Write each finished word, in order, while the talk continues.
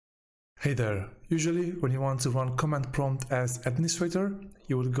Hey there, usually when you want to run command prompt as administrator,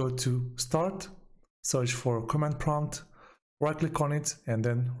 you would go to Start, search for command prompt, right click on it and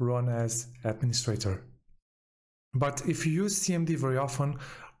then run as administrator. But if you use CMD very often,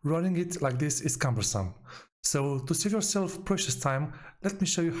 running it like this is cumbersome. So to save yourself precious time, let me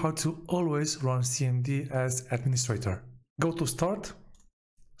show you how to always run CMD as administrator. Go to Start,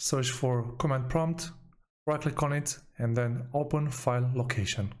 search for command prompt, right click on it and then open file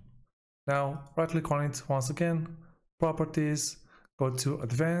location. Now right click on it once again, properties, go to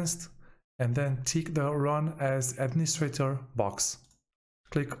advanced and then tick the run as administrator box.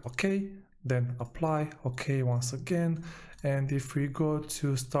 Click OK, then apply, OK once again, and if we go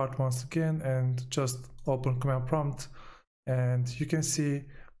to start once again and just open command prompt, and you can see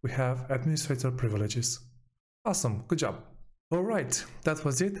we have administrator privileges. Awesome, good job. Alright, that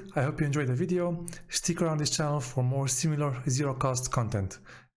was it. I hope you enjoyed the video. Stick around this channel for more similar zero-cost content.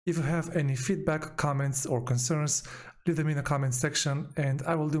 If you have any feedback, comments or concerns, leave them in the comment section and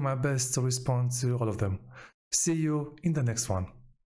I will do my best to respond to all of them. See you in the next one.